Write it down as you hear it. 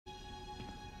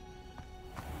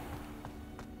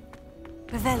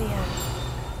Revelio.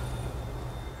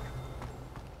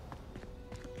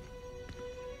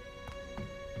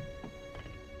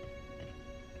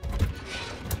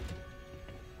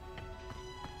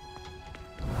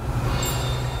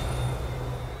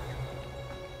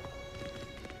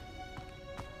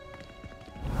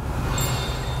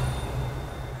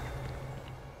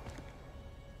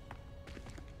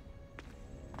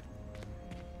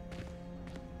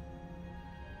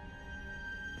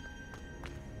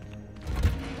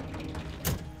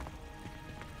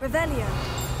 Revelio.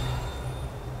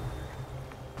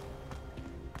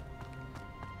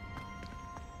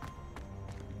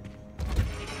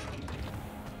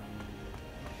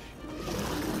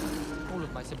 All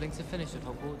of my siblings have finished at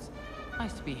Hogwarts.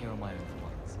 Nice to be here on my own for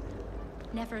once.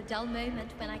 Never a dull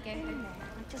moment when I go home there.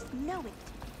 I just know it.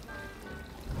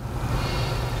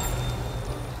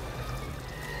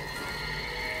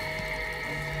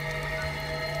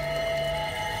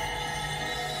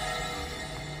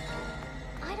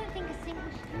 I don't think a single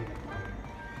student.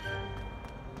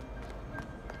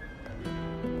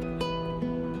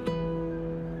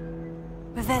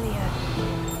 Revelio.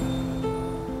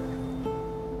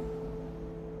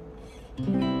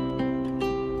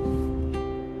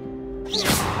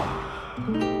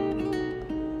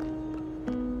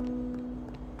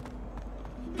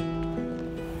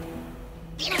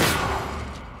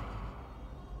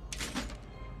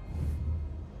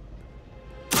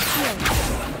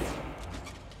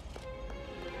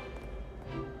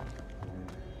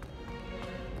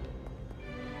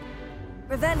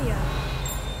 Revelio.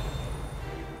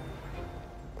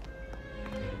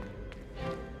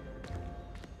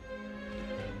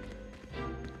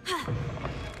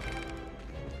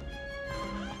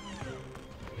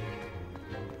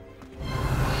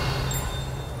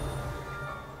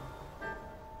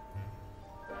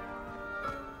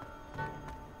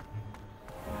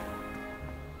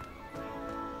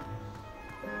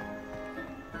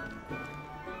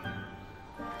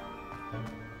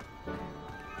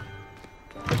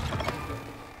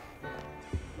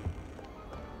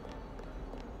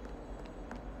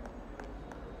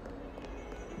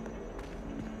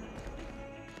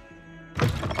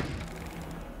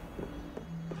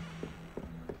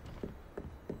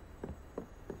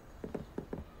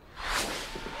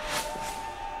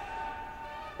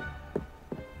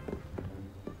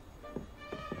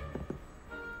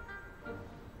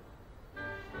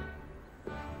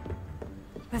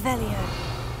 Revelio.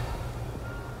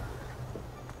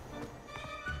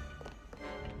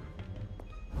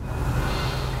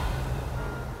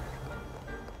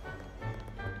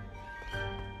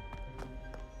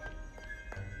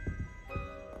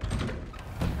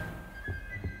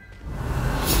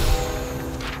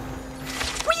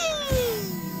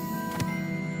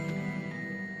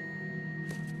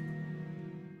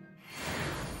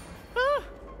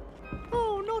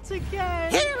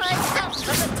 Again. Here I come to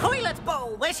the toilet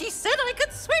bowl where she said I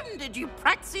could swim, did you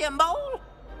praxia mole?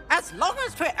 As long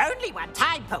as 'twere only one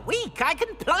time per week, I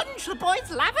can plunge the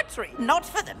boy's lavatory, not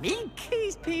for the meek.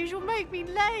 These peas will make me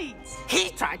late. He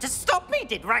tried to stop me,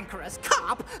 did rancorous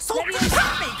carp, sought to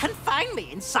trap me, confine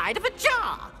me inside of a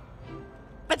jar.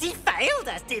 But he failed,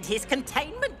 as did his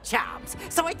containment charms,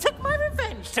 so I took my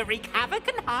revenge to wreak havoc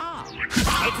and harm.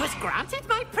 It was granted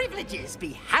my privileges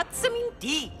be handsome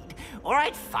indeed, or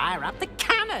I'd fire up the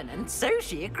cannon, and so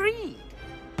she agreed.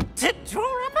 To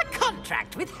draw up a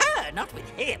contract with her, not with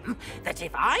him, that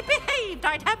if I behaved,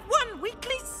 I'd have one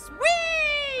weekly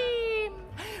swim!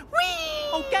 Whee!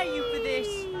 I'll get you for this.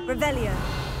 Revelio.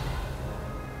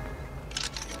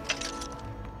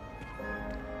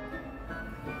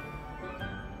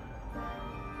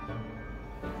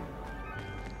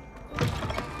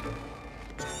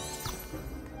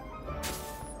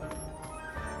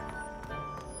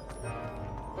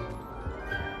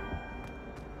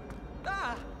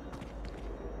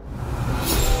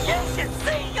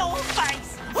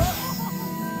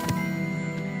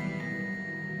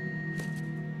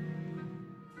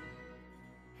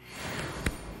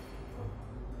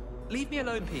 Leave me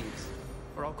alone, Peeves,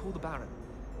 or I'll call the Baron.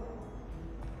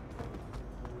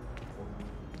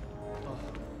 Oh,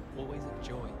 always a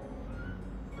joy.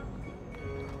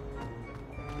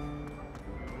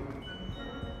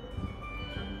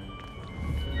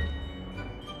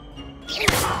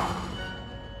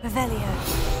 Revelio.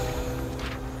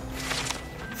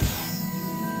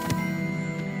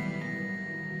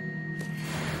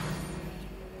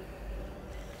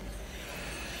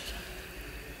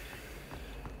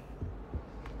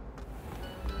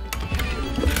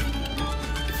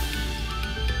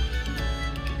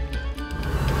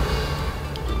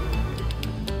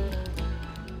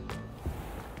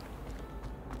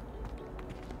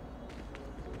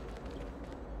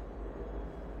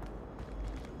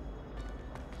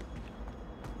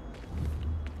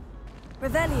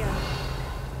 Revelio.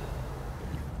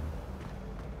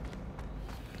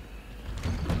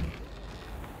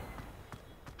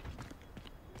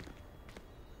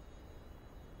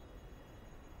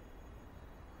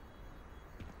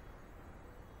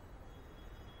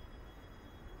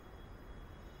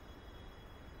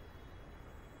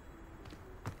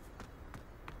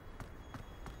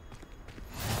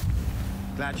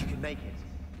 Glad you could make it.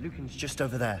 Lucan's just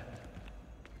over there.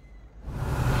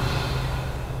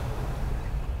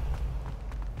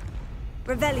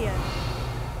 Revelio.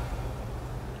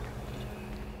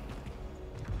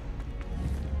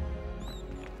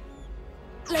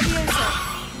 Leviosa.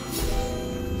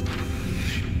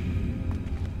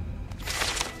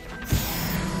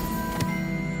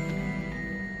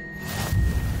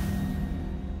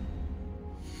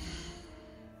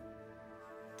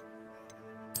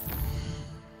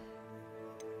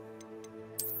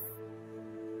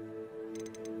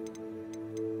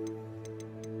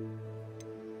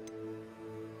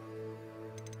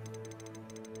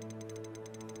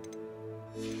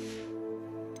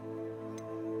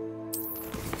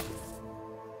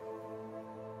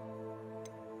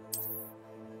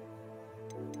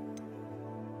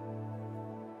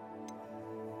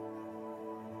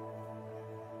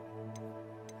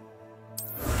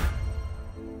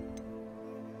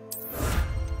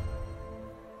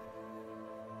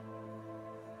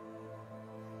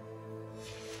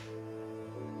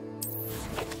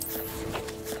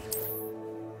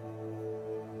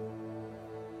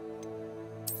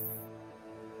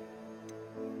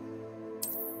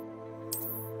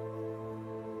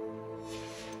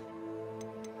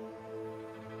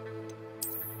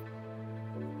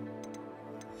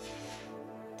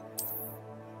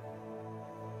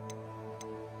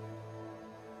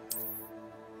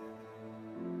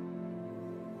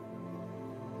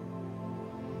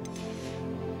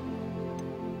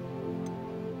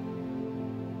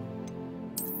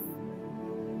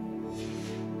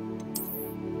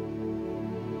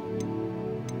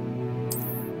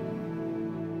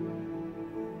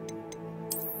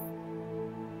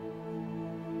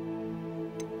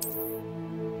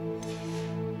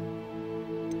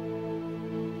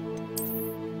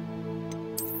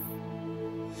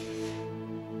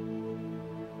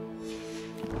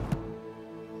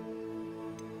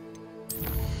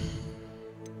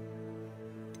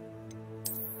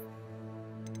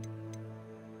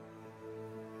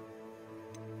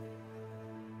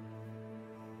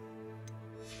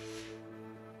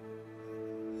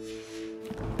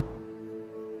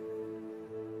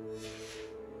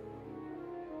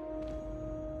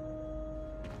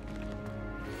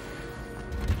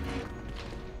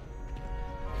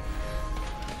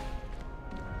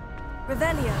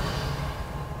 Revelio.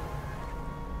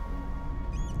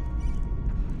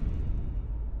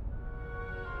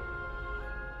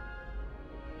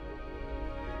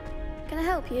 Can I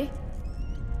help you?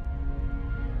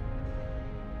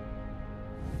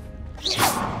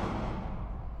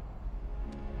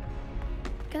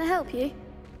 Can I help you?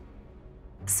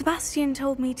 Sebastian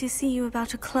told me to see you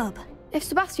about a club. If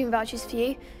Sebastian vouches for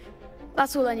you,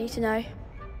 that's all I need to know.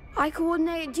 I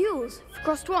coordinate duels for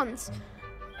crossed ones.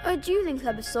 A dueling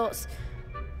club of sorts.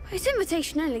 It's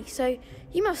invitation only, so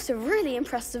you must have really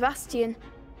impressed Sebastian.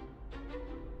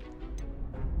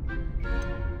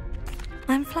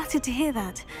 I'm flattered to hear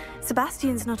that.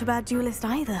 Sebastian's not a bad duelist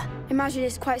either. Imagine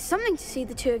it's quite something to see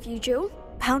the two of you duel.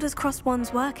 How does crossed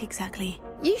wands work exactly?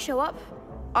 You show up,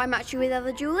 I match you with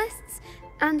other duelists,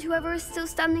 and whoever is still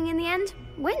standing in the end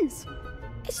wins.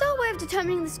 It's our way of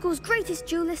determining the school's greatest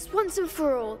duelist once and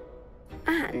for all.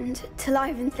 And to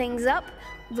liven things up,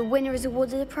 the winner is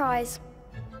awarded a prize.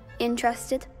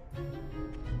 Interested?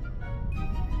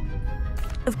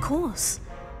 Of course.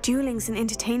 Dueling's an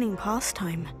entertaining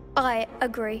pastime. I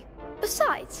agree.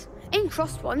 Besides, in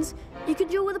crossed ones, you can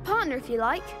duel with a partner if you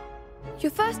like.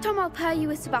 Your first time I'll pair you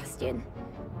with Sebastian.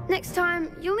 Next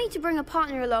time, you'll need to bring a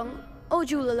partner along, or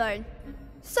duel alone.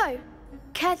 So,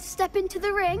 care to step into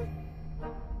the ring?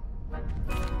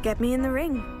 Get me in the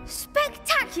ring.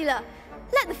 Spectacular!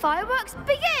 Let the fireworks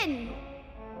begin!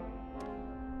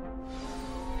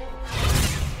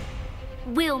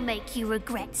 We'll make you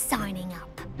regret signing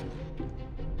up.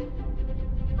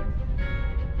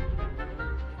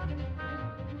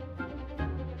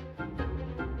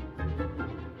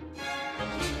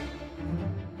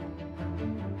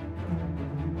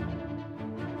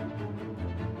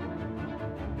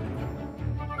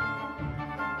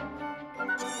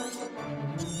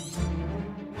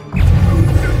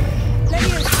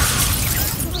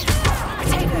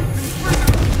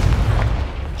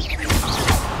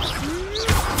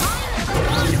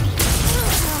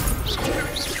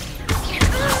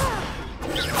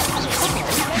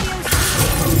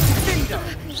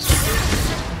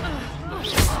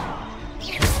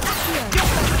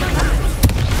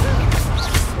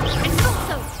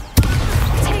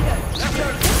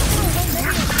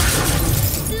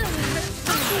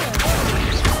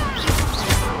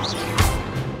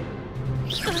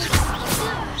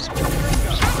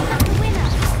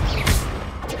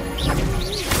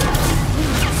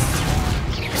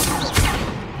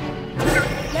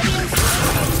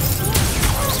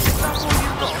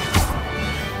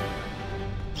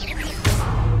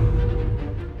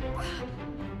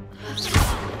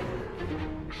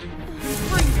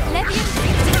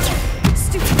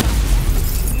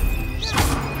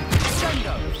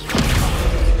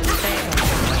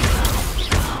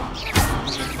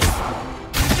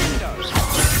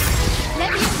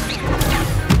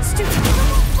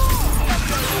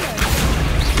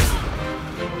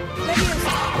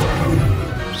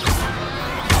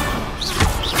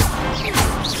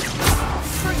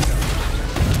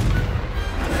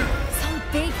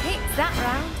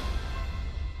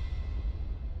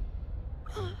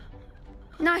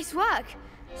 Nice work.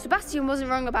 Sebastian wasn't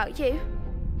wrong about you.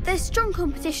 There's strong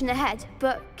competition ahead,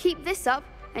 but keep this up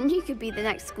and you could be the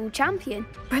next school champion.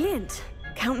 Brilliant.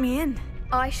 Count me in.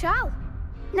 I shall.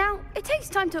 Now, it takes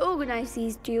time to organise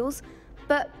these duels,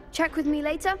 but check with me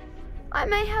later. I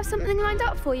may have something lined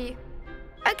up for you.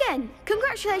 Again,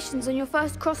 congratulations on your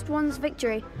first Crossed Wands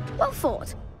victory. Well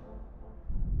fought.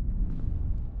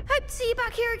 Hope to see you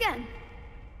back here again.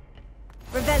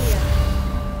 Revelio.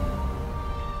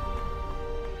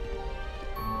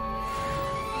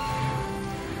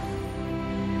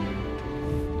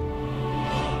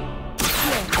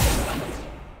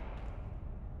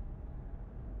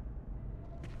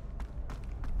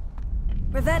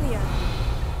 Revelio.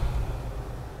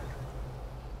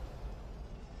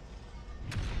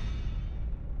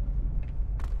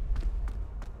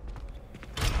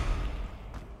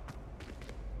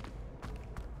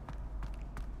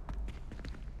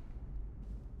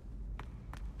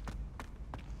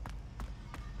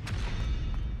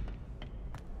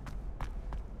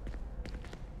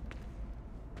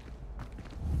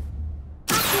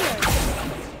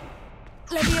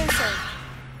 Levioso.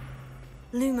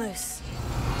 Lumos.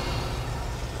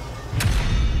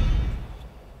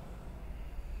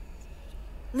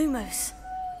 Lumos.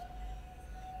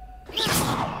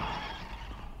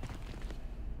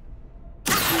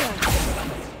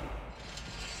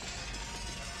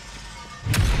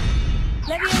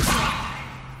 Levioso.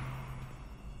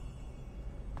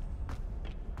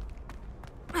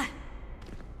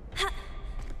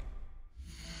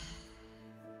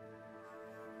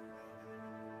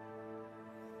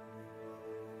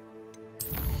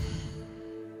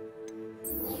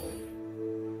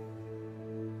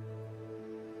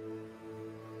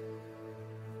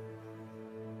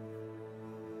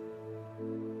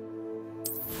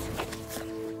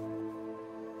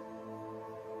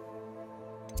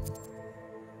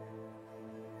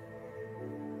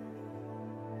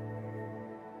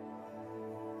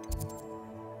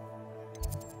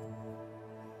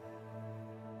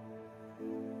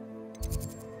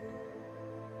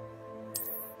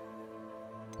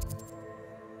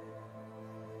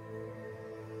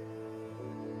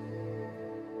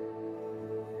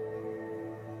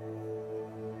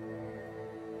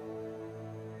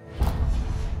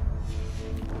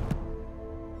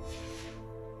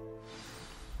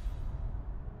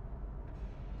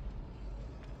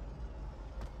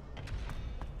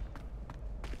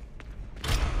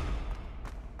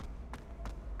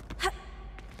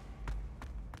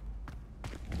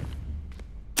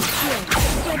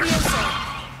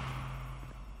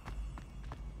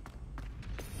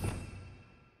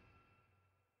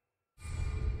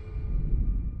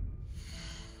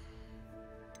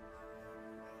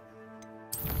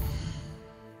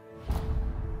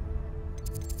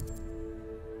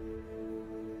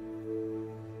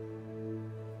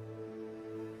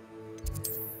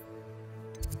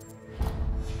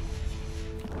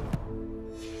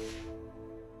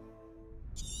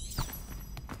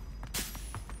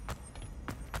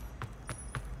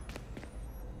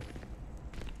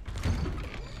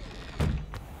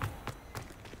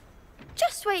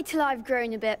 Just wait till I've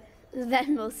grown a bit,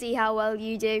 then we'll see how well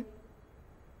you do.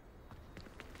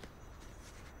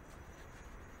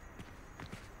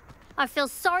 I feel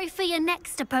sorry for your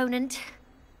next opponent.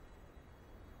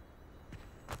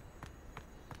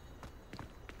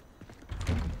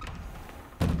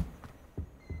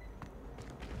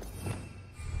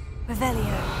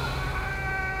 Revelio.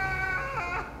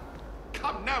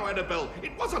 Come now, Annabelle.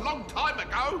 It was a long time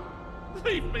ago.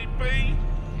 Leave me be.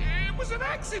 It was an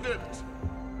accident.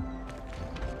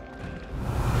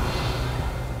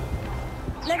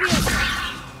 Levioso.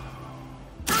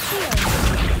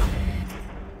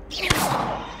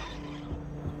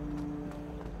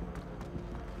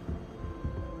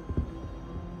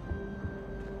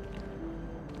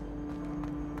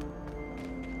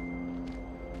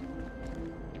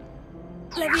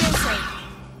 Levioso.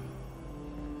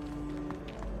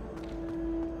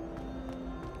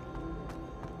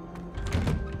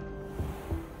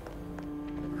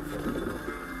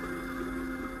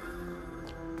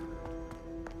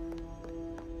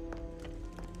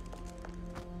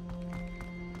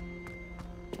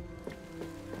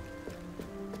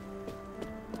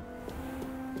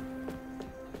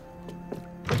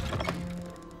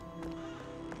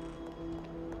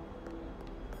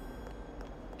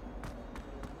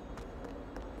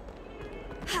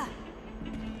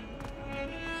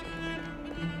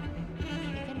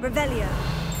 Revelio.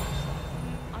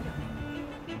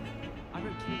 I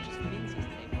wrote 2 inches for Lindsay's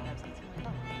today while I was eating my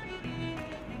lunch.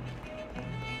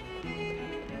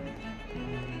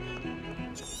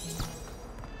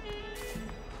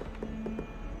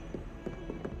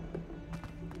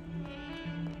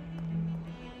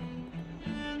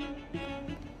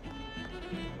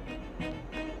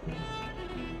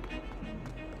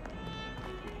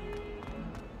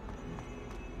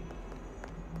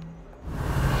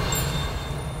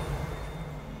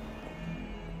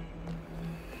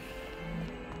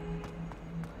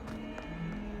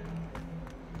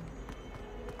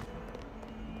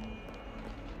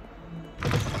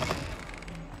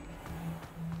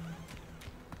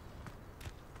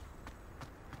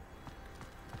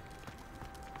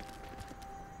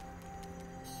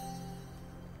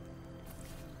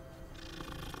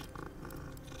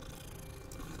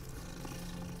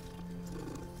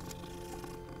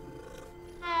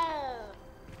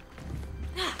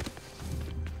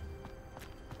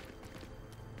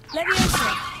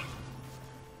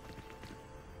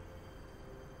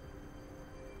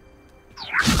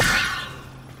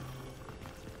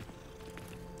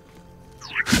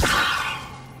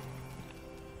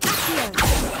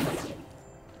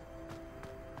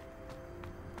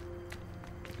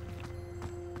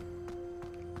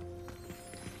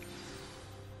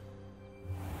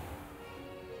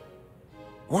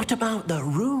 What about the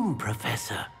room,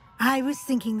 Professor? I was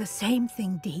thinking the same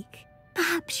thing, Deke.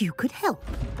 Perhaps you could help.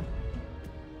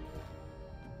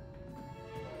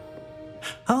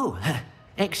 Oh,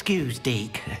 excuse,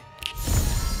 Deke.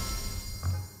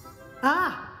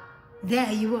 Ah,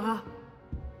 there you are.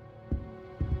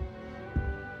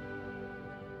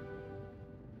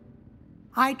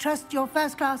 I trust your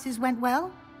first classes went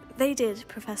well? They did,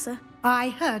 Professor. I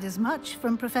heard as much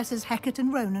from Professors Hecat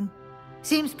and Ronen.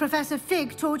 Seems Professor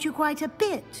Fig taught you quite a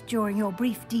bit during your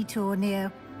brief detour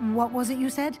near... what was it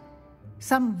you said?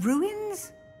 Some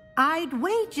ruins? I'd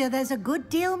wager there's a good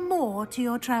deal more to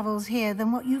your travels here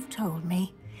than what you've told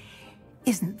me.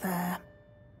 Isn't there?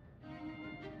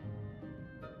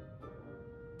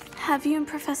 Have you and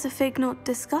Professor Fig not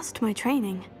discussed my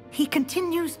training? He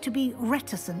continues to be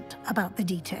reticent about the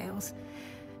details,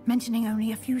 mentioning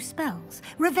only a few spells.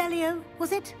 Revelio,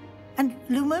 was it? And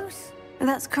Lumos?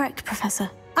 That's correct,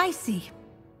 Professor. I see.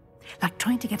 Like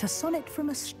trying to get a sonnet from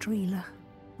a streeler.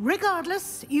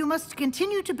 Regardless, you must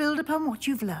continue to build upon what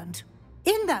you've learned.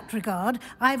 In that regard,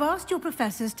 I've asked your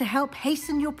professors to help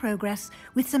hasten your progress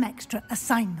with some extra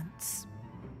assignments.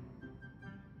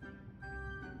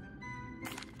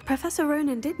 Professor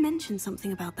Ronen did mention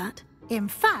something about that. In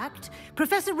fact,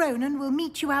 Professor Ronen will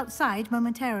meet you outside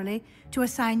momentarily to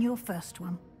assign your first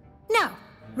one. Now,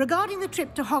 regarding the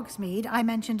trip to Hogsmeade I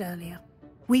mentioned earlier,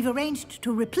 we've arranged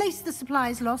to replace the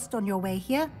supplies lost on your way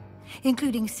here,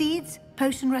 including seeds,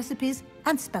 potion recipes,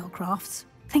 and spellcrafts.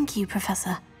 Thank you,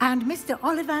 Professor. And Mr.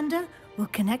 Ollivander will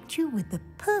connect you with the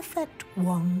perfect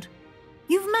wand.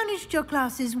 You've managed your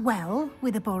classes well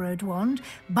with a borrowed wand,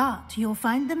 but you'll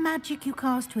find the magic you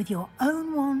cast with your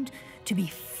own wand to be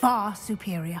far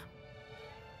superior.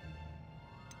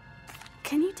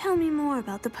 Can you tell me more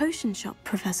about the potion shop,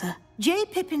 Professor? J.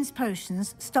 Pippin's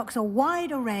Potions stocks a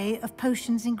wide array of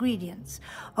potions ingredients,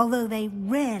 although they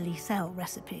rarely sell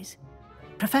recipes.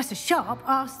 Professor Sharp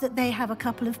asked that they have a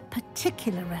couple of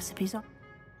particular recipes.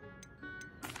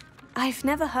 I've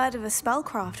never heard of a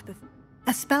spellcraft before.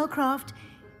 A spellcraft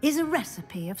is a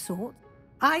recipe of sorts.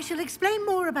 I shall explain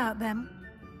more about them.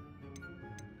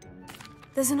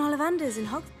 There's an Ollivander's in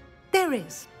Hogwarts. There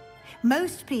is.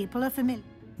 Most people are familiar.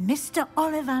 Mr.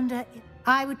 Ollivander,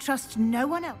 I would trust no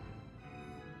one else.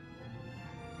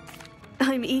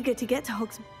 I'm eager to get to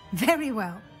Hogsmeade. Very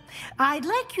well. I'd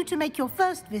like you to make your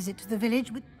first visit to the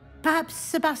village with perhaps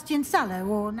Sebastian Sallow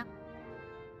or...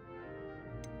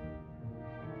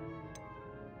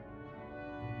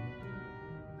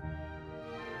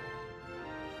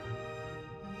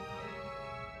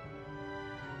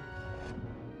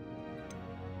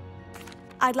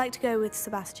 I'd like to go with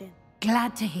Sebastian.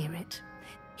 Glad to hear it.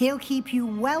 He'll keep you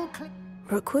well clean.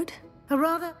 Rookwood? Or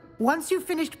rather, once you've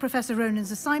finished Professor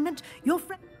Ronen's assignment, your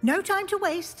friend... No time to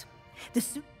waste. The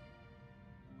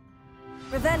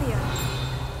Revelio.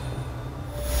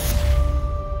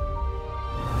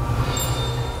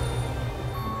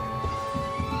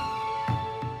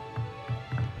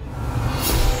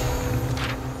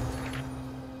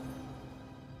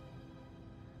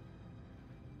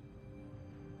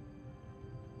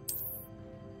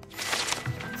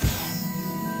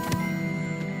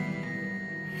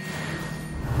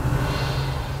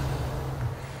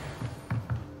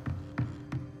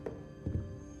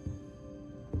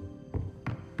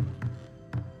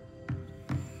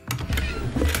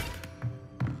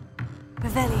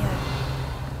 Revelio.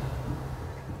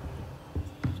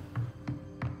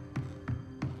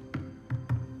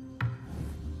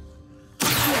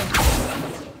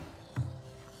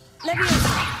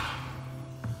 Leviosa.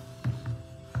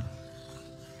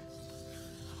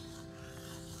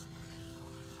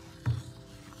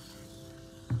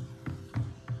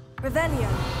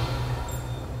 Revelio.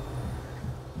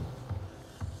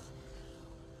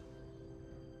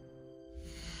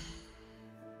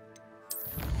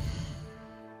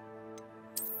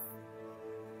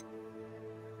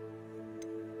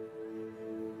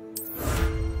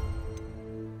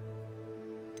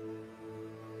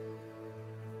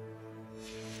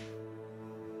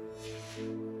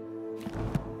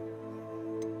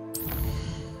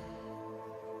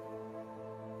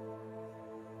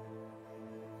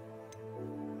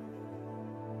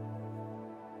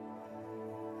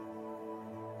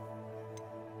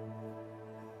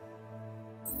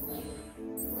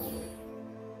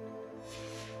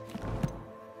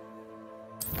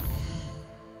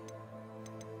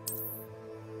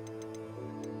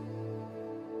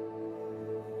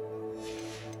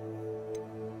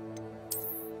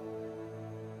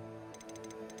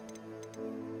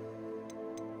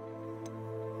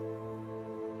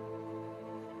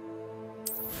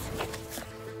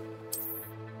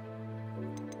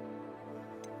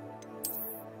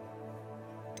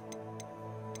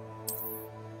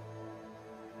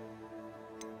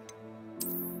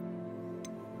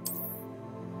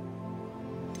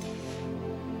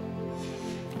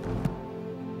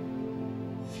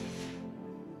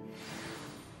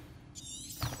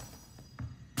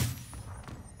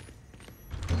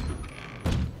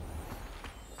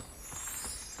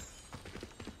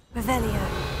 Revelio.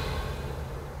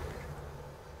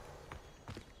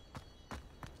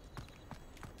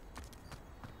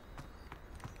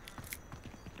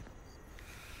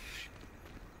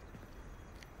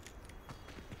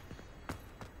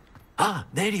 Ah,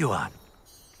 there you are.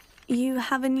 You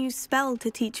have a new spell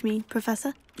to teach me,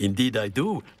 Professor? Indeed I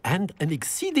do, and an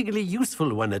exceedingly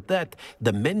useful one at that.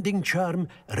 The mending charm,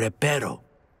 Reparo.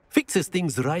 Fixes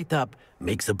things right up,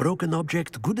 makes a broken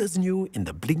object good as new in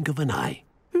the blink of an eye.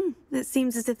 It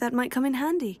seems as if that might come in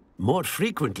handy. More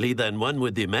frequently than one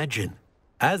would imagine.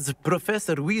 As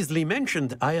Professor Weasley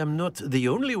mentioned, I am not the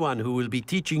only one who will be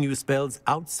teaching you spells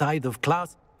outside of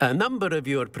class. A number of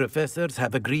your professors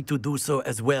have agreed to do so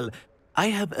as well. I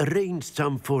have arranged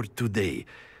some for today.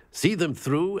 See them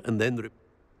through and then...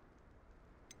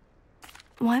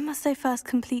 Why must I first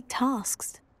complete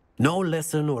tasks? No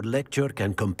lesson or lecture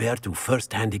can compare to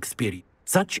first-hand experience.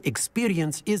 Such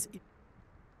experience is...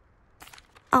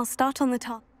 I'll start on the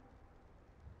top.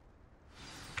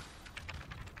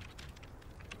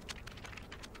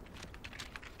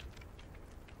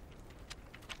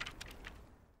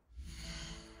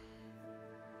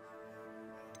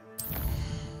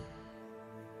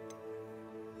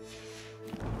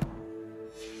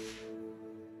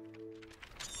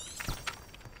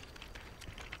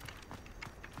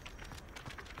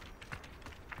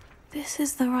 This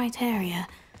is the right area.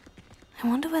 I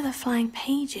wonder where the flying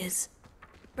page is.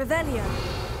 Revelio.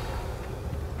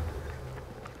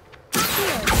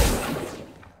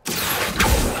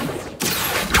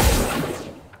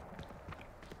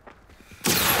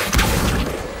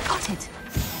 Got it.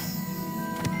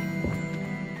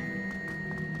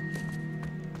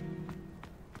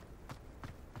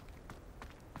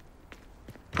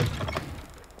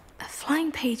 A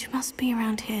flying page must be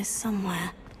around here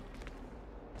somewhere.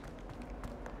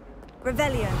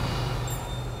 Revelio.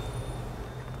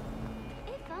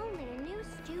 If only a new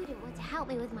student were to help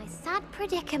me with my sad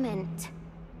predicament.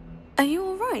 Are you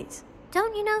all right?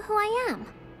 Don't you know who I am?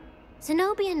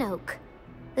 Zenobia Noak,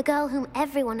 the girl whom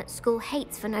everyone at school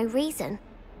hates for no reason.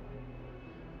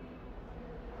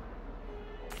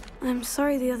 I'm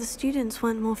sorry the other students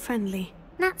weren't more friendly.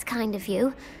 That's kind of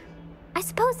you. I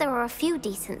suppose there are a few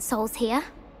decent souls here.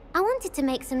 I wanted to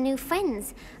make some new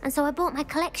friends, and so I brought my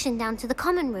collection down to the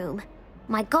common room.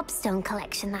 My Gobstone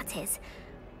collection, that is.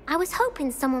 I was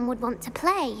hoping someone would want to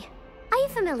play. Are you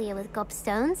familiar with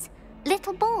Gobstones?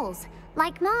 Little balls,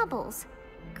 like marbles.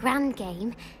 Grand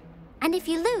game. And if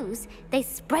you lose, they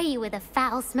spray you with a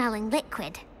foul-smelling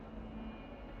liquid.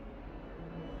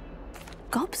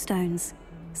 Gobstones?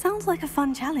 Sounds like a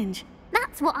fun challenge.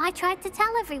 That's what I tried to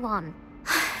tell everyone.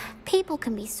 People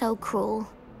can be so cruel.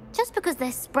 Just because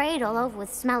they're sprayed all over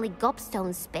with smelly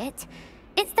Gobstone spit,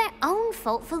 it's their own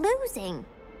fault for losing.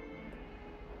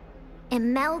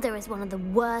 Imelda is one of the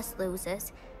worst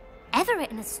losers.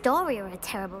 Everett and Astoria are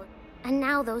terrible. And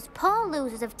now those poor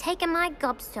losers have taken my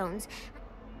Gobstones.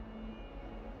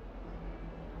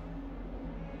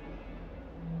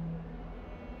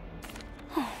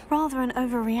 Rather an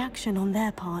overreaction on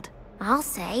their part. I'll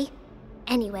say.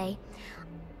 Anyway,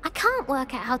 I can't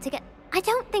work out how to get... I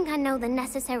don't think I know the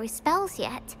necessary spells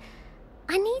yet.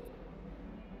 I need...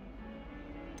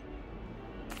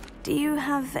 Do you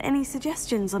have any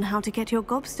suggestions on how to get your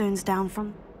Gobstones down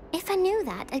from... If I knew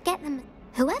that, I'd get them...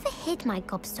 Whoever hid my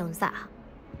Gobstones that...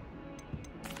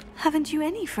 Haven't you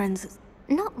any friends?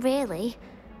 Not really.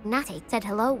 Natty said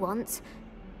hello once.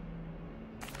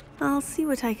 I'll see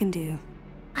what I can do.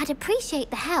 I'd appreciate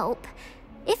the help.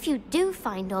 If you do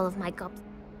find all of my Gobs,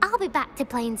 I'll be back to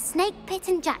playing Snake Pit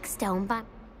and Jackstone, but...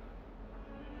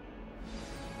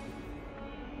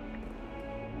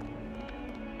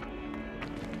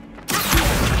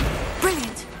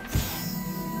 Brilliant!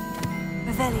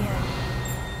 Revelio.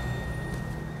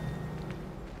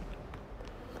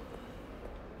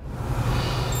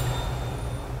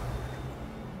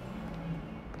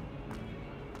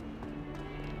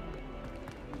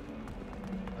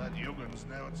 That youngun's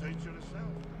now a teacher herself.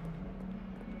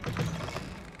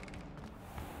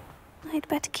 I'd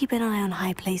better keep an eye on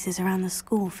high places around the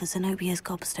school for Zenobia's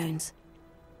Gobstones.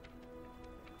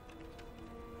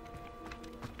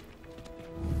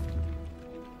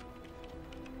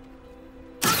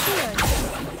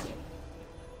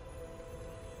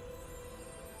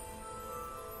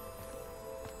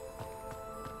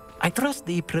 I trust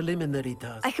the preliminary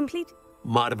task. I complete...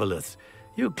 Marvelous.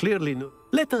 You clearly know.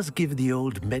 Let us give the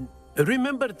old men...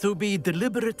 Remember to be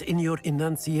deliberate in your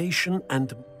enunciation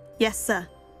and... Yes, sir.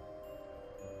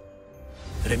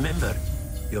 Remember,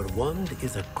 your wand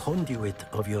is a conduit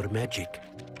of your magic.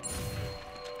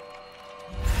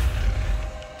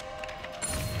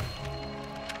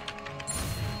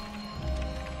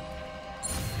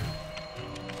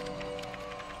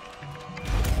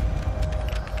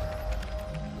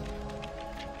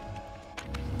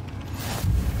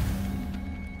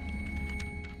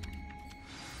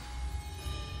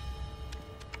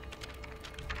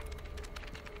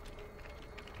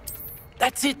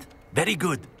 That's it. Very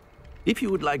good. If you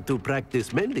would like to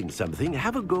practice mending something,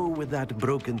 have a go with that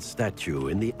broken statue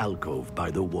in the alcove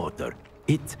by the water.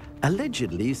 It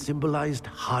allegedly symbolized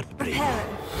heartbreak.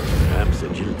 Perhaps a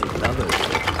jilted lover.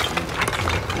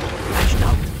 Lashed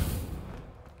out.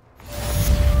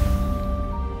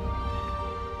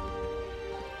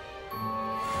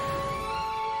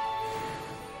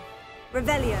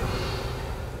 Revelio.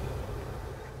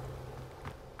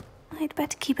 I'd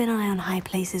better keep an eye on high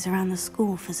places around the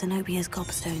school for Zenobia's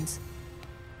Gobstones.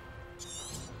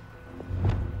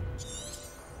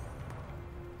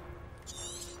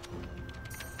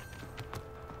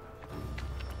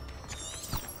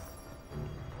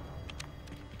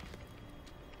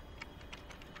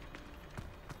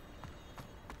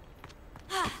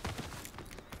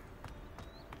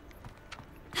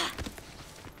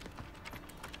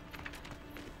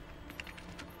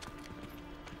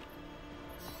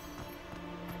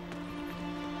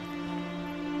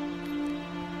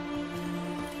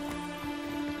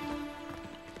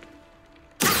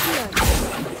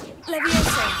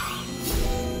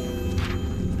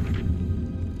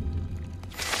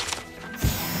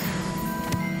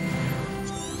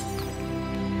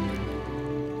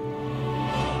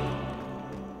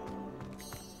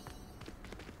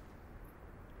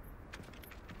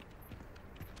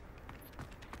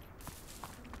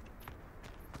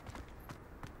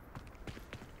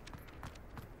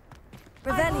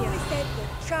 Revelio said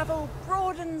that travel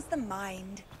broadens the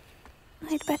mind.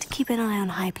 I'd better keep an eye on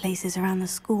high places around the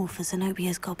school for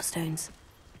Zenobia's Gobstones.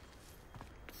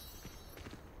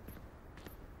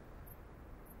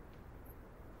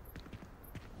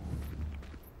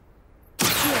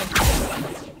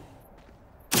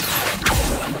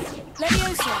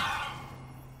 Leviosa!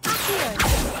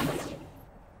 Accio!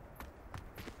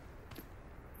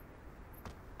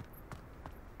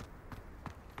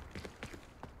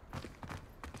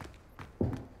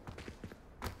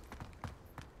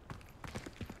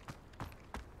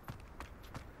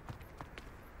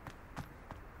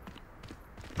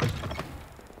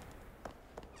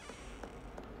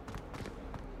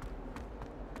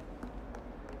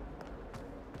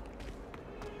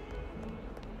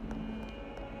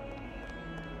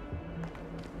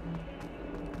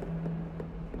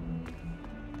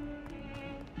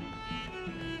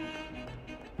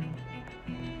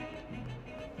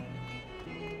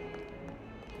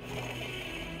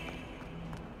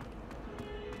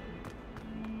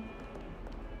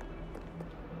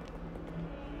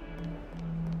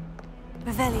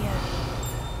 Revelio.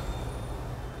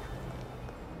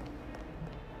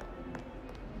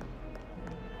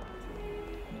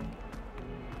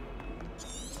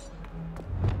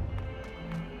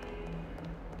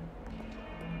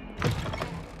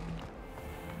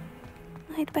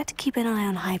 I'd better keep an eye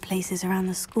on high places around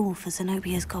the school for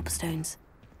Zenobia's Gobstones.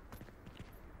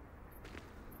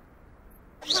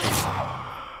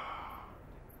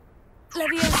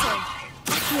 Leviosa!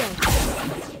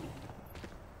 Accio!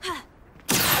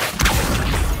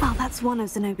 Well, that's one of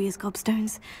Zenobia's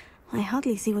Gobstones. I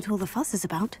hardly see what all the fuss is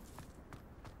about.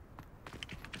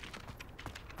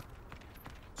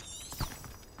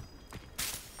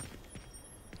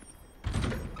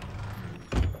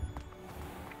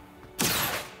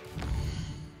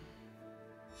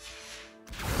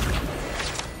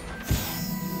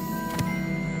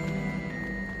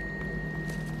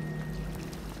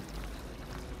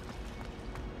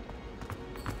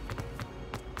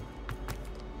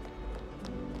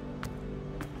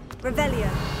 Revelio.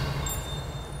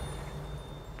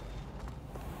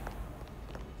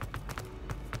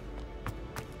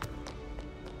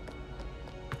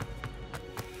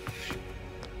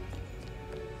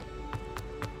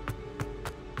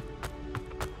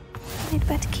 I'd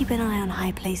better keep an eye on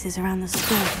high places around the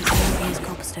school for Zenobia's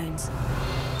Gobstones.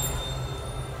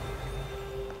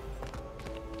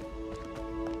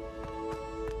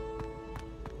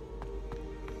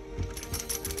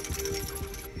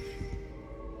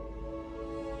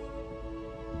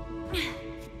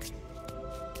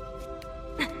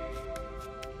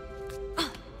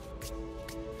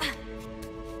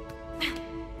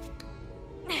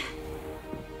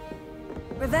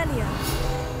 Revelio.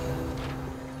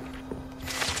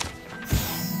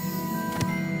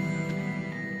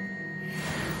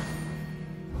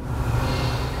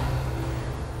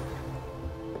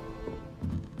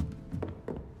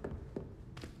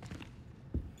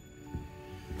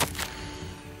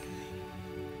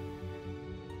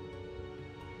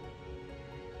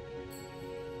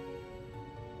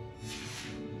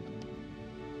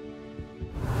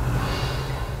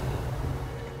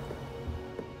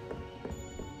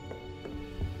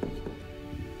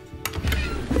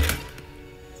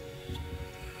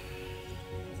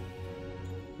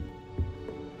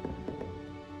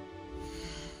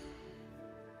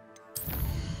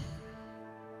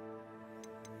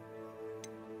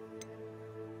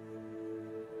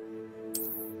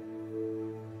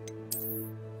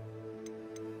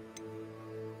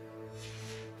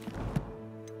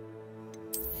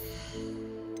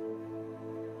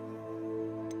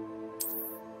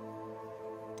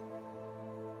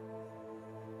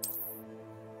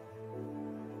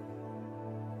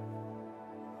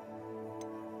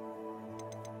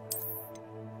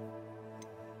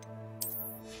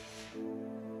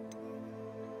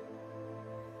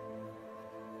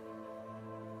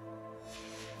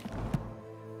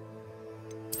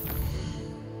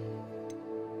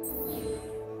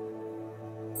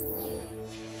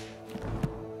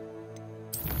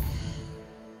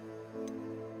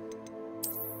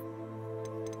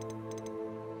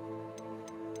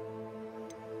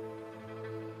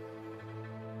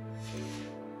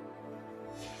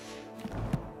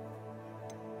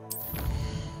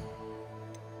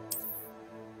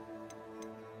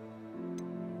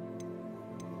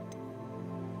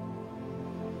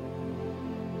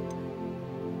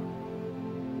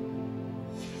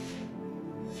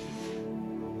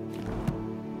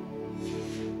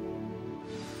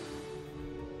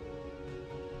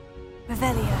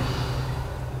 Revelio.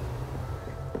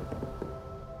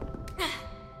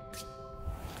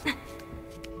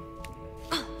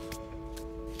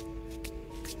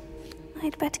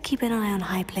 I'd better keep an eye on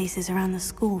high places around the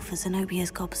school for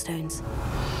Zenobia's Gobstones.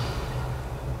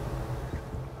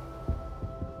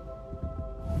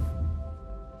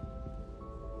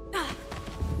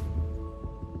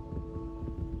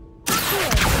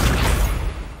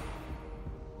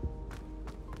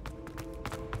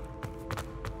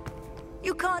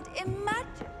 You can't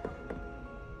imagine.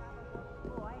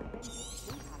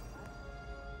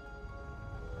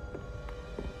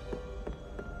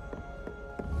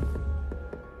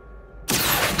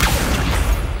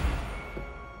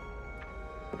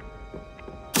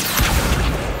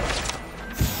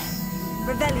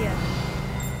 Revelio.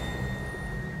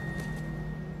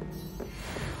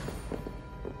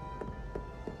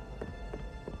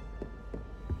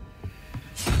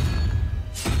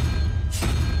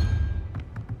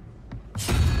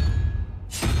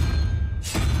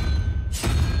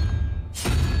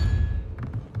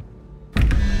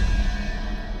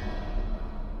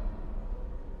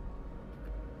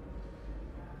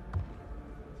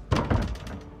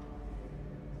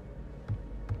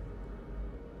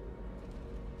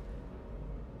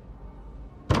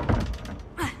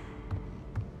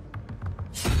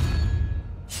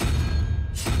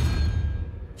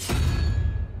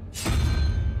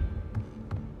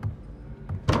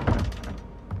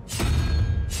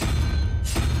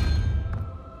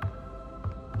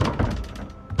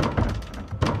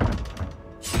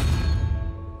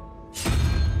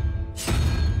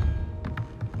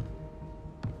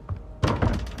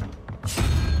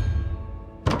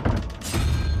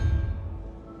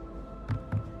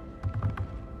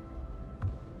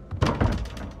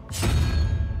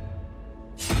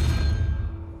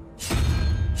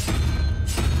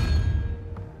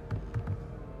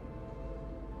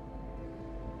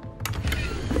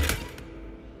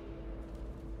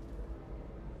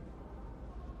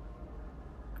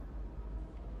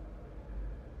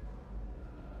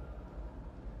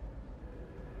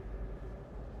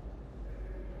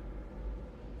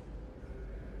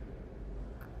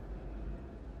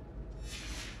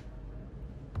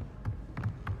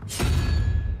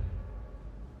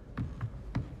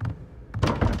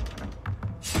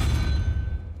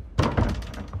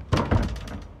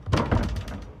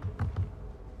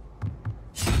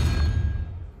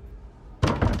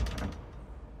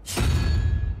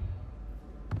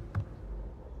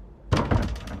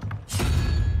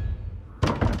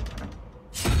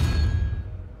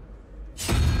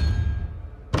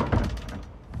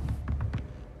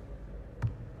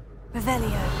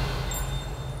 Revelio.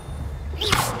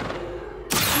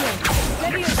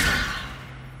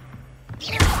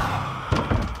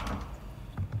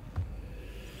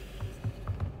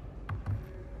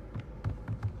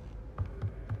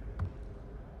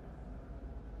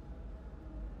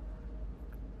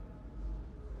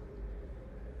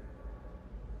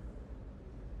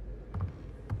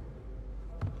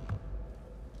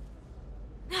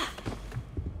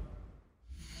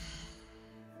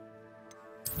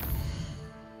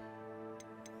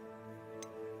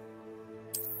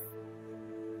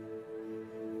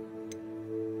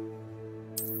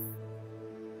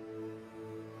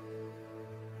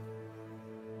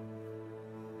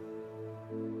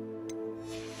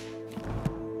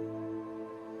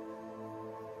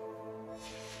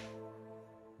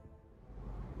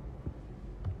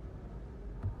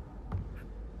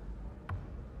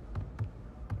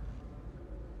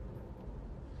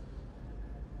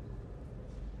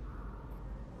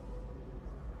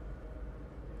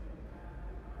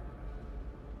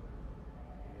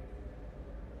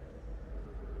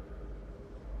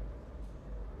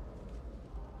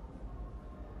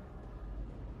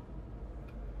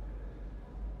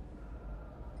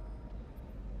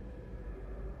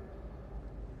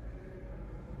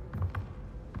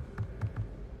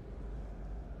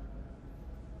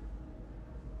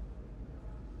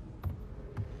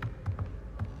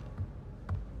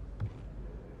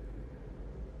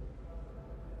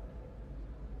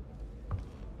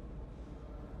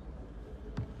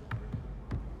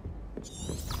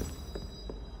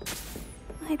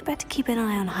 I'd better keep an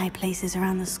eye on high places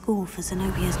around the school for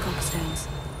Zenobia's Gobstones.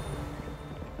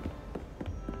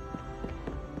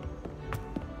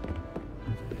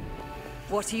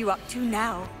 What are you up to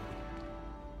now?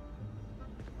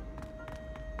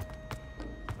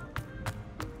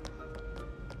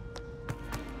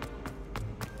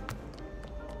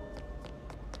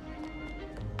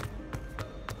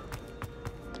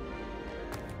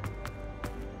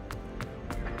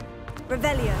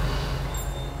 Revelio.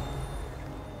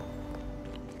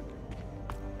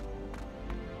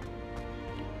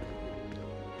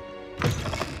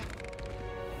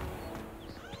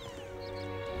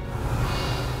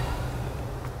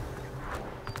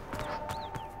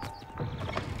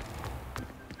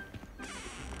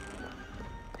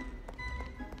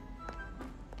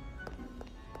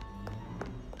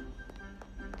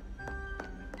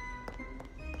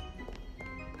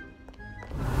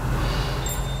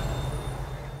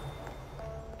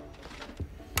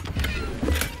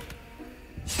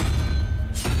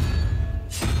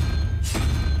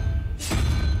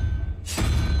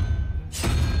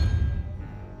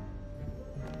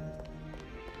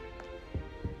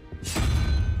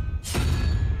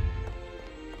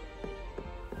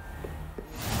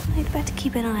 better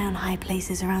keep an eye on high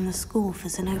places around the school for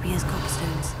Zenobia's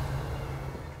Gobstones.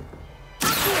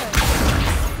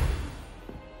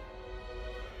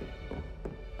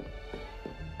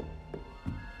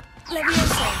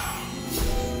 Leviosa.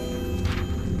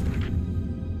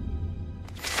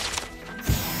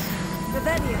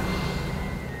 Revelio.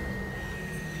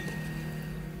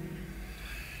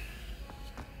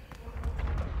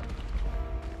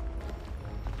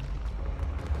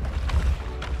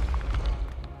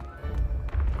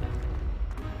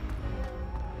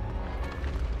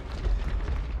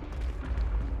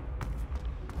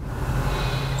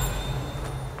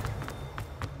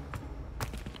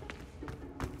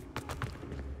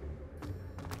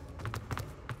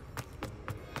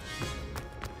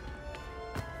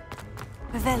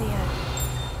 Revelio.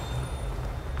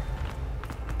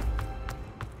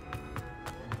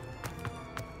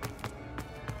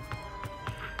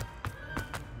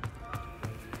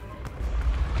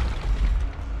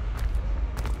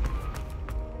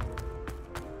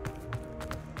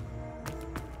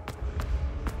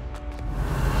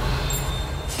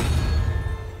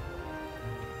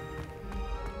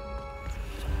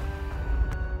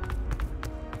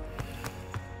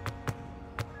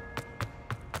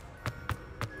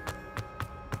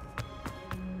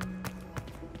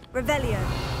 Revelio.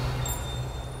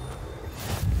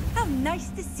 How nice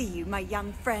to see you, my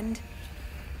young friend.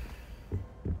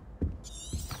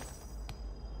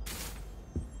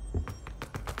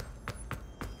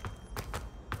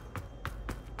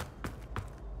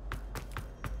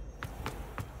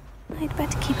 I'd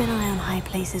better keep an eye on high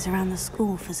places around the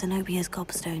school for Zenobia's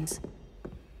Gobstones.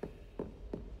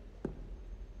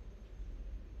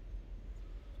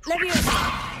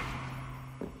 Leviosa.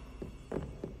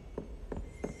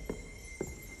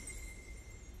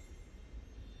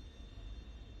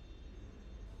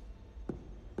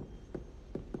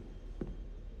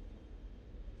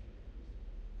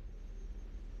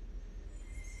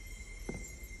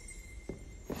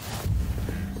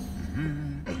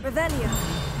 Revelio.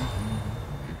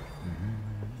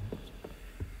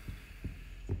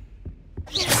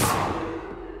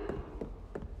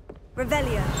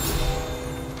 Revelio.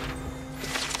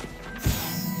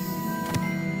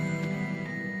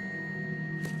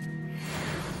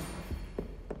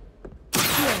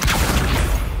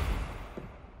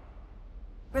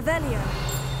 Revelio.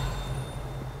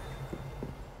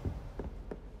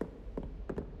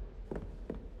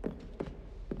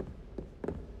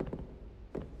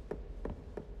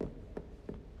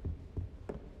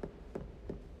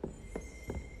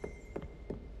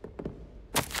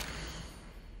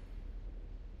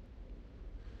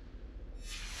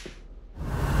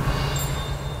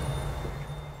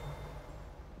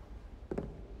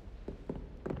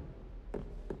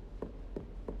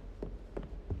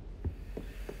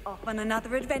 Off on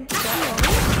another adventure.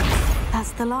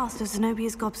 That's the last of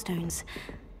Zenobia's Gobstones.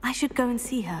 I should go and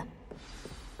see her.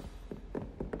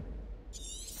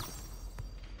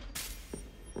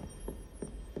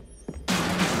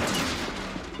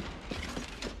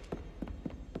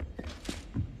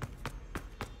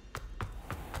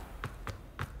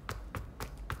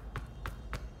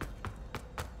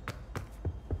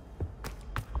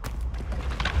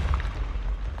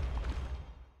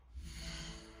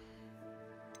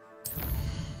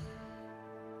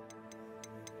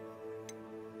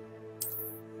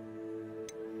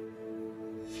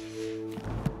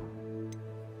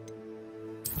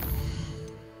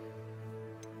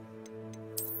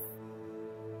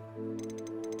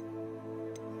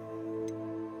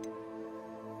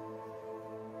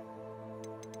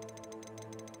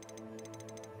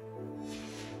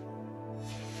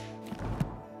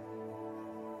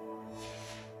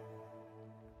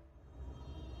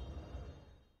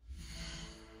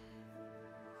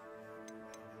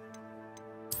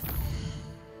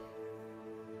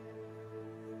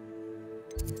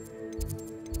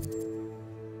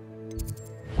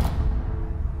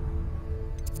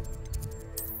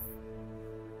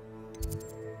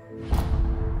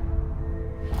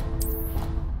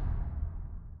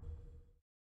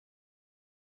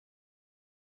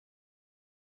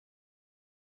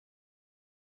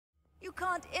 You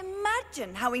can't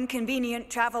imagine how inconvenient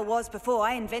travel was before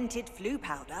I invented flu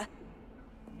powder.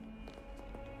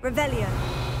 Revelio.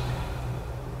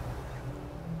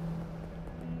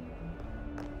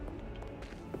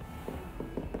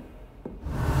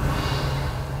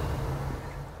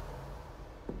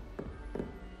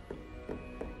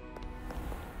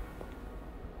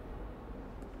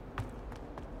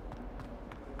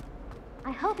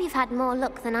 I hope you've had more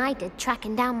luck than I did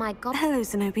tracking down my gob... Hello,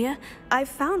 Zenobia. I've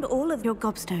found all of your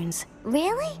Gobstones.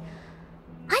 Really?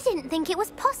 I didn't think it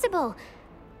was possible.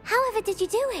 However did you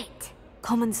do it?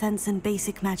 Common sense and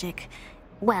basic magic.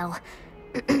 Well,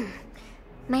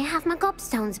 may I have my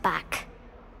Gobstones back?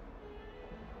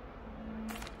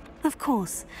 Of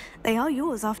course. They are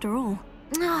yours after all.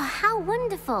 Oh, how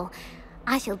wonderful.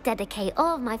 I shall dedicate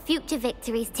all of my future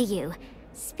victories to you.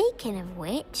 Speaking of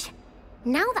which,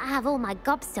 now that I have all my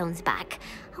Gobstones back,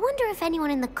 I wonder if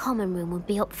anyone in the common room would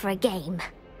be up for a game.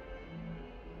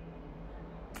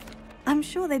 I'm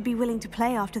sure they'd be willing to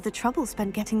play after the trouble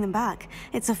spent getting them back.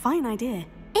 It's a fine idea.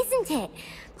 Isn't it?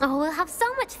 Oh, we'll have so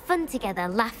much fun together,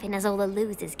 laughing as all the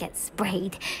losers get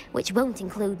sprayed, which won't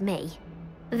include me.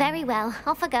 Very well,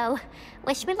 off I go.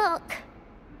 Wish me luck.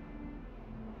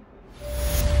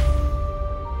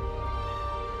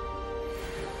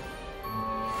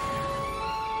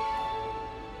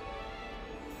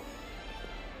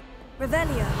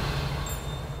 Revelio.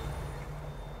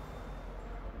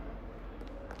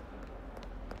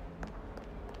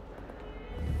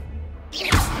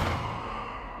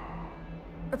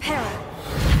 Reparo.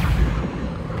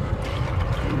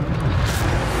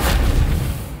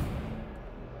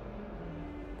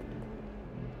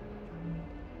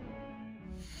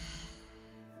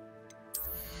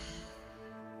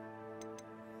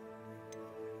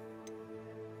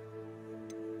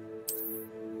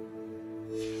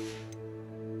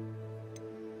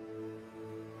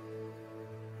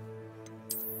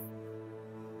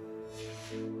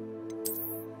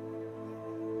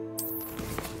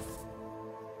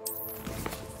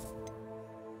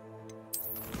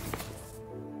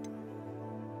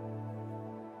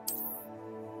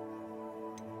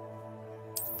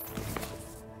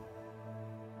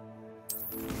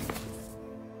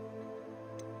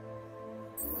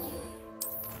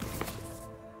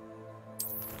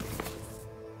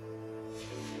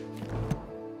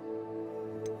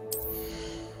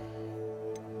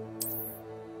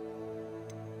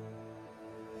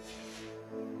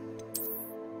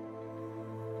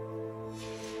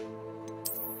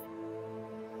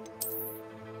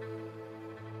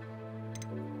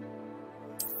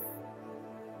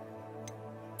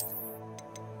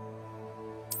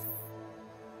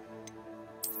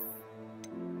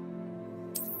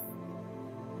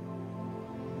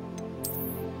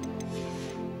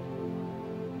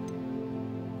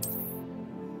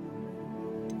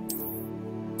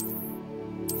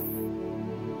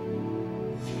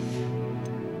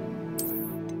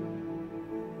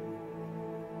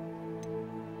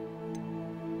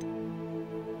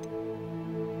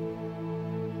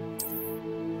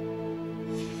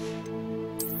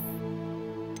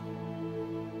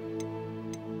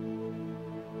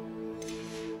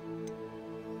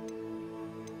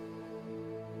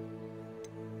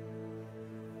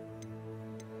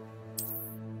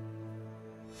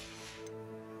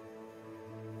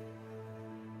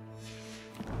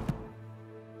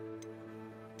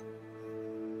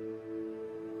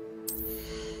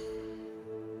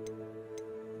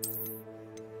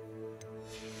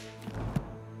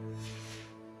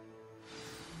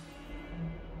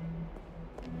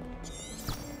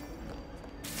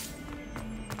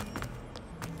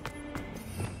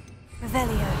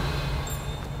 Revelio.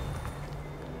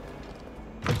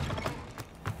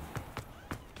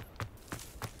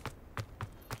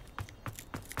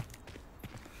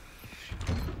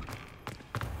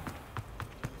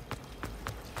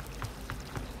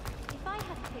 If I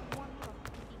had to pick one drop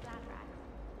of Missy Glad Rags,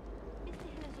 Mr.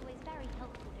 Hill is always very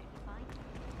helpful, don't you find?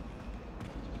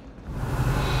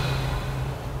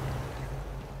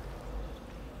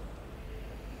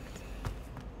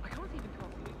 I can't even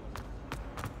copy it.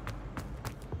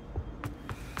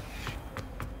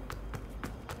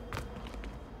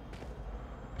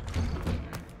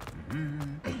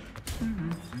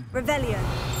 Revelio.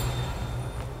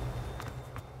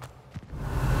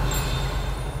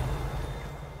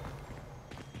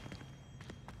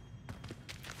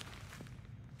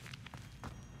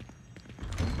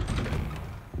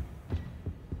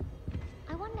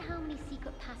 I wonder how many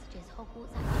secret passages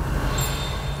Hogwarts actually has.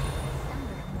 I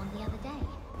stumbled on one the other day.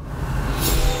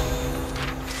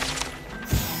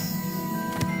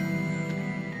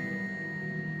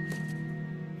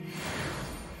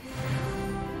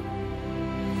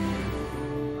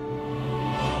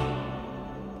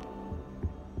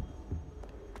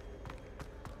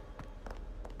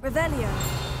 Revelio.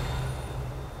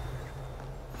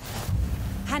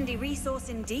 Handy resource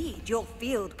indeed, your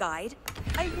field guide.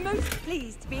 I'm most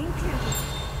pleased to be included.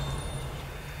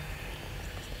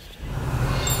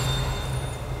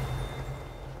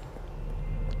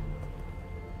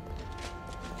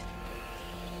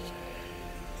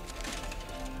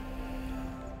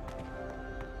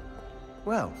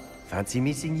 Well, fancy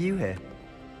meeting you here.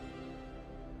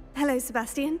 Hello,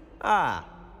 Sebastian. Ah,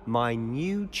 my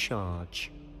new charge.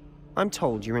 I'm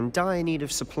told you're in dire need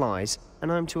of supplies,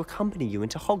 and I'm to accompany you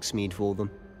into Hogsmeade for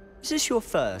them. Is this your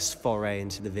first foray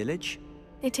into the village?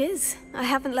 It is. I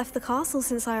haven't left the castle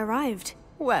since I arrived.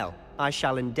 Well, I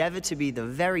shall endeavour to be the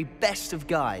very best of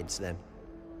guides, then.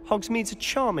 Hogsmeade's a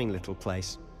charming little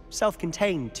place.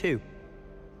 Self-contained, too.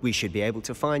 We should be able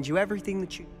to find you everything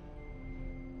that you...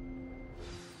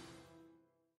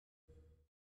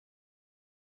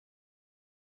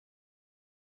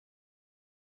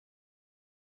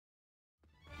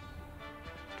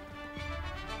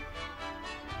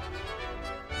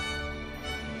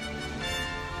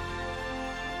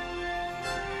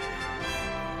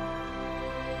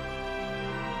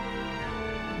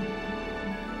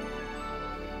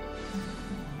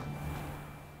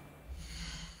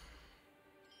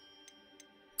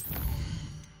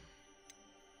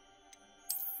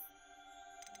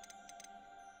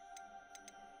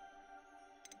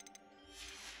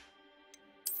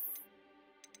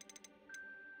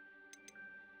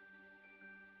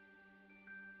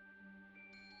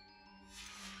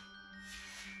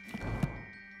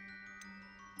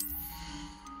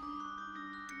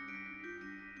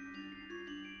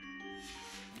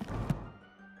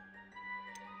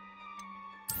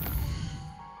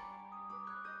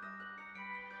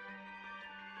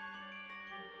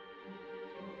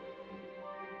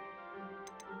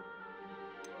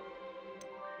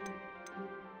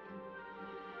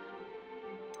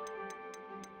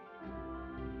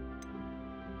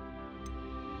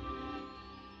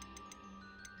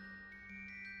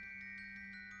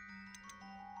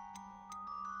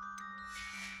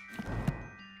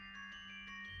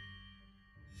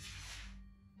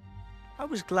 I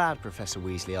was glad Professor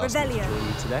Weasley asked me to join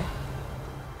you today.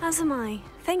 As am I.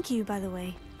 Thank you, by the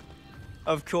way.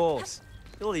 Of course.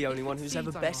 You're the only one who's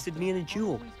ever bested me in a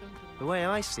duel. The way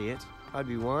I see it, I'd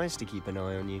be wise to keep an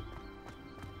eye on you.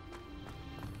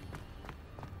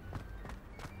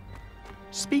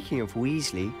 Speaking of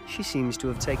Weasley, she seems to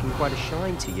have taken quite a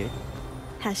shine to you.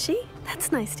 Has she?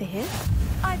 That's nice to hear.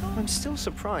 I'm still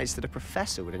surprised that a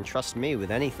professor would entrust me with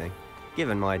anything,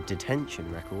 given my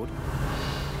detention record.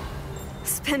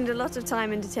 Spend a lot of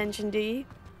time in detention, do you?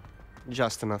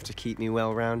 Just enough to keep me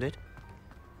well-rounded.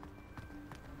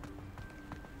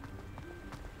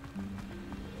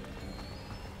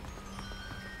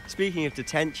 Speaking of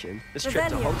detention, this trip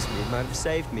to Hogsmeade might have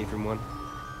saved me from one.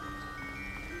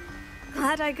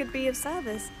 Glad I could be of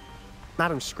service.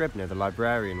 Madam Scribner, the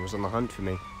librarian, was on the hunt for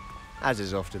me, as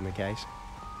is often the case.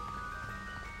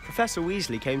 Professor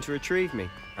Weasley came to retrieve me,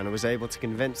 and I was able to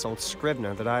convince old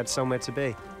Scribner that I had somewhere to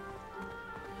be.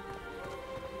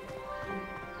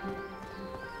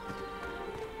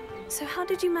 So how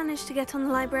did you manage to get on the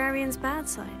librarian's bad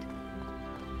side?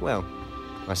 Well,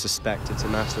 I suspect it's a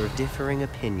matter of differing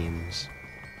opinions.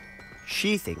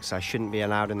 She thinks I shouldn't be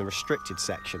allowed in the restricted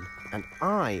section, and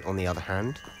I, on the other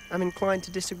hand, am inclined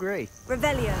to disagree.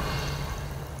 Revelio.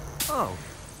 Oh,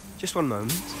 just one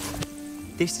moment.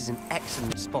 This is an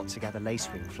excellent spot to gather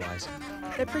lacewing flies.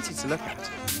 They're pretty to look at.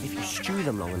 If you stew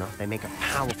them long enough, they make a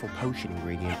powerful potion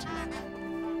ingredient.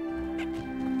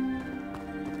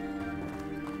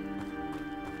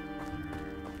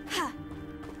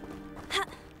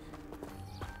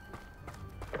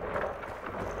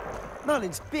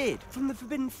 Merlin's beard from the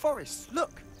Forbidden Forest.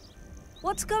 Look!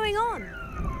 What's going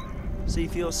on? See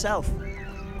for yourself.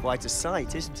 Quite a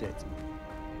sight, isn't it?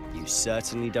 You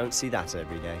certainly don't see that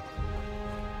every day.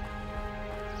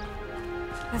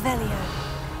 Revelio.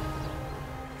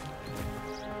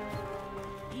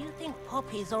 Do you think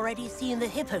Poppy's already seen the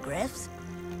hippogriffs?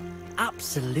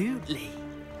 Absolutely.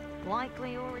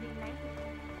 Likely already know.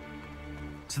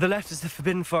 To the left is the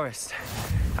Forbidden Forest.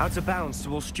 Out of bounds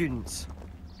to all students.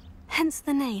 Hence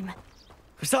the name.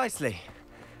 Precisely.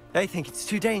 They think it's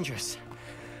too dangerous.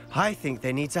 I think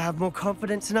they need to have more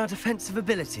confidence in our defensive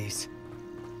abilities.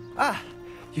 Ah,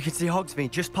 you can see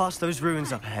Hogsmeade just past those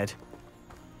ruins up ahead.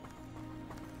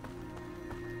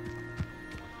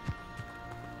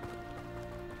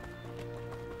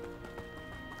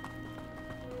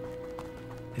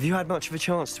 Have you had much of a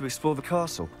chance to explore the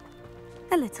castle?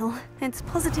 A little. It's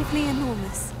positively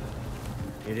enormous.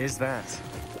 It is that.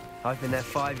 I've been there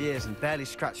 5 years and barely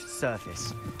scratched the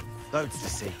surface. Loads to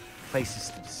see, places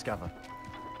to discover.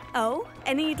 Oh,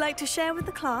 any you'd like to share with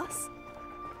the class?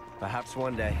 Perhaps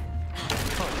one day.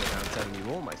 Can't go around telling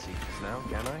you all my secrets now,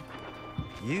 can I?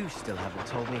 You still haven't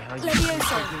told me how you are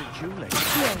so good at dueling.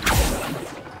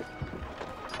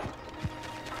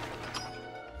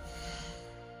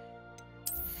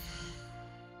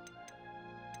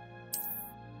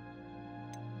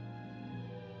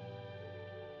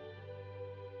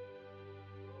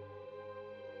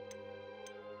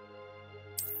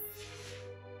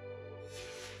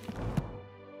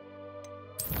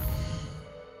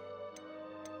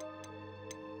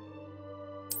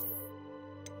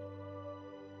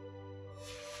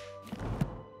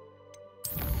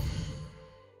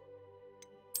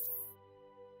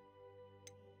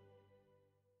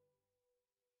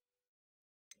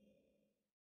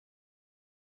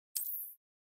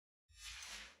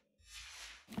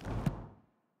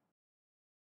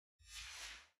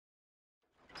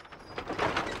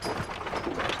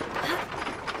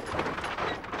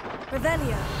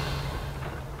 Revelio.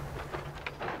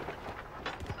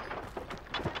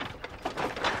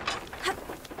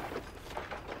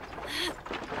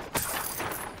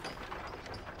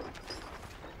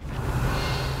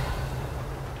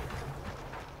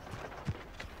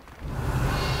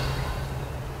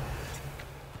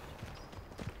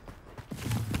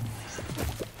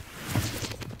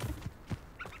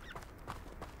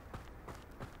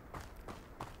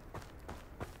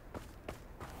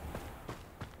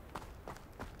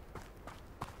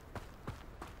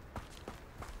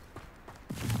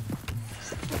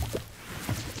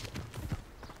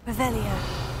 Revelio.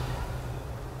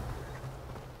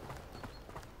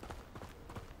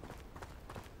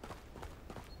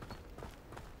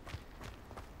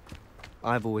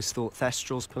 I've always thought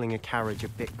Thestral's pulling a carriage a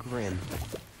bit grim.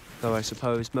 Though I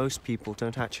suppose most people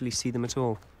don't actually see them at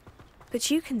all. But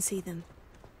you can see them.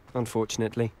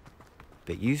 Unfortunately.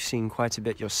 But you've seen quite a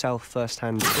bit yourself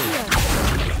firsthand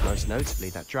too. Most notably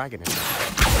that dragon attack.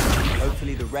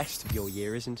 Hopefully the rest of your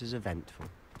year isn't as eventful.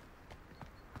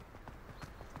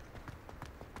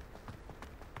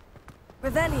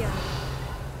 Revelio.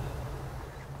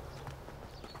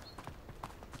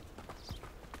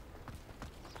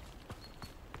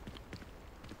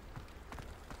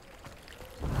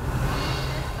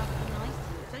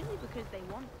 It's only because they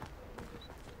want.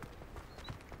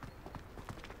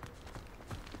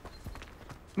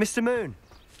 Mr. Moon!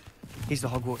 He's the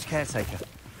Hogwarts caretaker.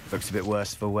 Looks a bit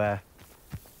worse for wear.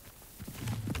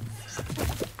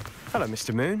 Hello,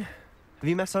 Mr. Moon. Have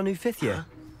you met our new 5th year?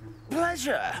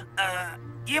 Pleasure.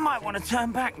 You might want to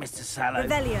turn back, Mr. Sallow.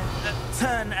 Revelio.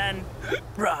 Turn and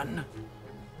run.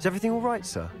 Is everything all right,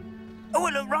 sir? Oh,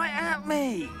 look right at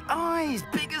me. Eyes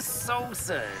big as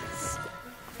saucers.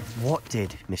 What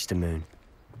did, Mr. Moon?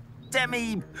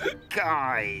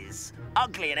 Guys.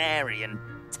 Ugly and airy and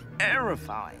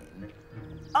terrifying.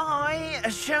 I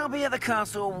shall be at the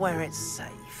castle where it's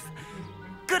safe.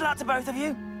 Good luck to both of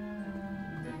you.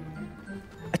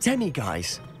 A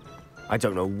demi-guise? I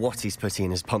don't know what he's putting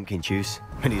in his pumpkin juice,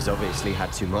 but he's obviously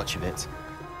had too much of it.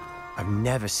 I've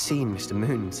never seen Mr.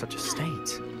 Moon in such a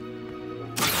state.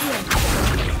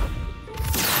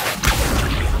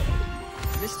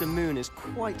 Mr. Moon is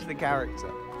quite the character.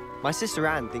 My sister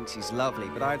Anne thinks he's lovely,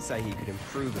 but I'd say he could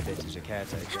improve a bit as a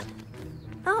caretaker.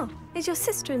 Oh, is your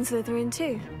sister in Slytherin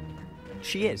too?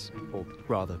 She is, or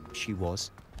rather, she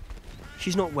was.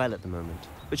 She's not well at the moment,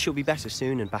 but she'll be better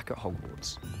soon and back at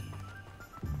Hogwarts.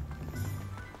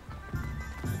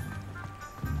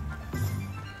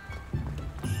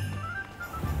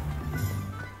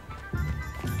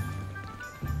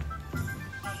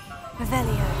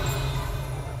 Revelio.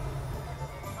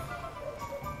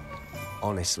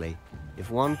 Honestly, if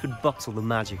one could bottle the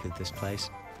magic of this place.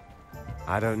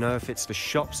 I don't know if it's the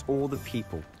shops or the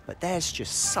people, but there's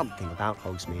just something about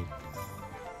Hogsmeade.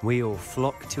 We all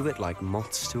flock to it like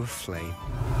moths to a flame.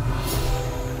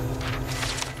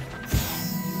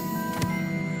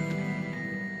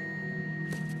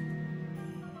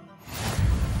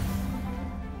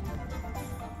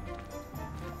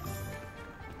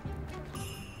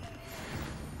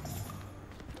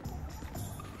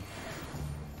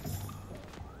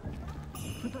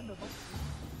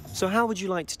 So how would you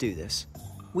like to do this?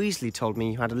 Weasley told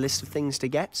me you had a list of things to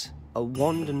get, a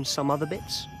wand and some other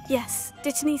bits. Yes,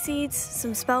 Dittany seeds,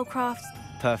 some spellcraft.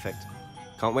 Perfect.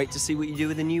 Can't wait to see what you do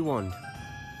with the new wand.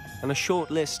 And a short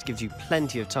list gives you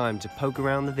plenty of time to poke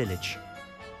around the village.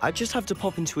 I just have to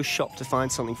pop into a shop to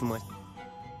find something for my...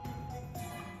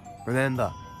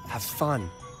 Remember, have fun.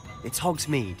 It's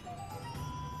Hogsmeade.